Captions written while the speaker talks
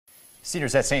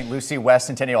Seniors at St. Lucie West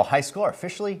Centennial High School are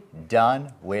officially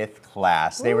done with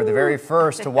class. They were the very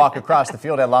first to walk across the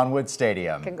field at Longwood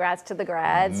Stadium. Congrats to the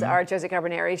grads. Our Josie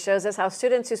Carbonari shows us how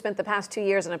students who spent the past 2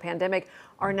 years in a pandemic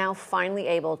are now finally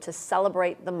able to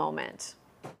celebrate the moment.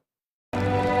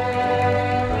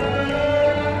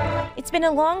 It's been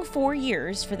a long 4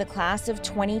 years for the class of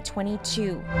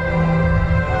 2022.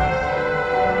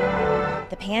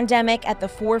 The pandemic at the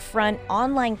forefront,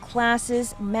 online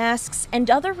classes, masks,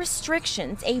 and other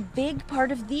restrictions, a big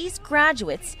part of these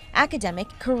graduates' academic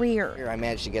career. I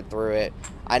managed to get through it.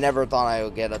 I never thought I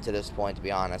would get up to this point, to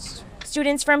be honest.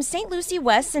 Students from St. Lucie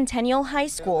West Centennial High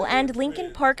School and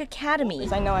Lincoln Park Academy.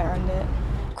 I know I earned it.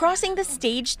 Crossing the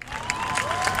stage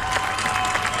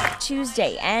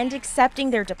Tuesday and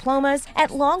accepting their diplomas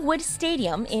at Longwood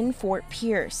Stadium in Fort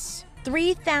Pierce.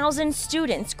 3,000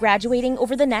 students graduating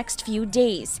over the next few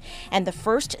days, and the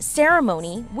first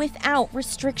ceremony without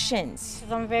restrictions.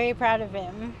 I'm very proud of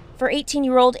him. For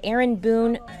 18-year-old Aaron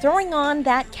Boone, throwing on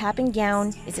that cap and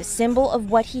gown is a symbol of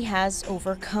what he has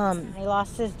overcome. He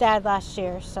lost his dad last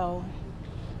year, so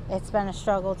it's been a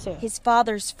struggle too. His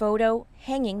father's photo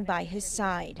hanging by his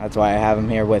side. That's why I have him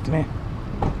here with me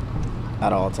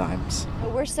at all times.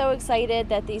 We're so excited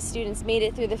that these students made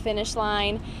it through the finish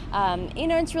line.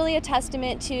 It's really a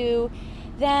testament to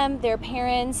them, their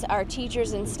parents, our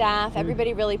teachers and staff.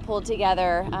 Everybody really pulled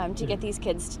together to get these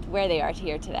kids where they are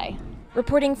here today.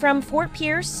 Reporting from Fort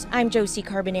Pierce, I'm Josie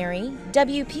Carbonari,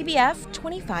 WPBF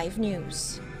 25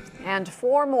 News. And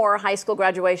 4 more high school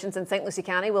graduations in St. Lucie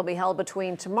County will be held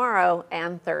between tomorrow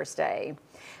and Thursday.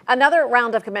 Another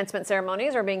round of commencement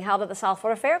ceremonies are being held at the South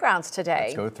Florida Fairgrounds today.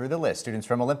 Let's go through the list. Students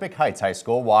from Olympic Heights High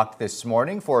School walked this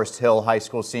morning. Forest Hill High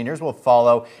School seniors will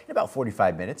follow in about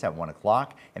 45 minutes at 1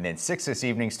 o'clock. And then 6 this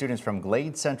evening, students from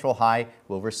Glade Central High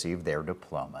will receive their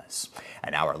diplomas.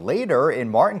 An hour later in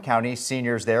Martin County,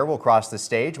 seniors there will cross the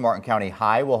stage. Martin County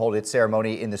High will hold its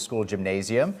ceremony in the school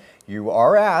gymnasium. You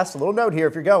are asked, a little note here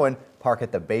if you're going, park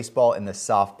at the baseball and the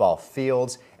softball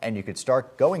fields, and you could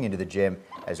start going into the gym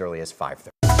as early as 5:30.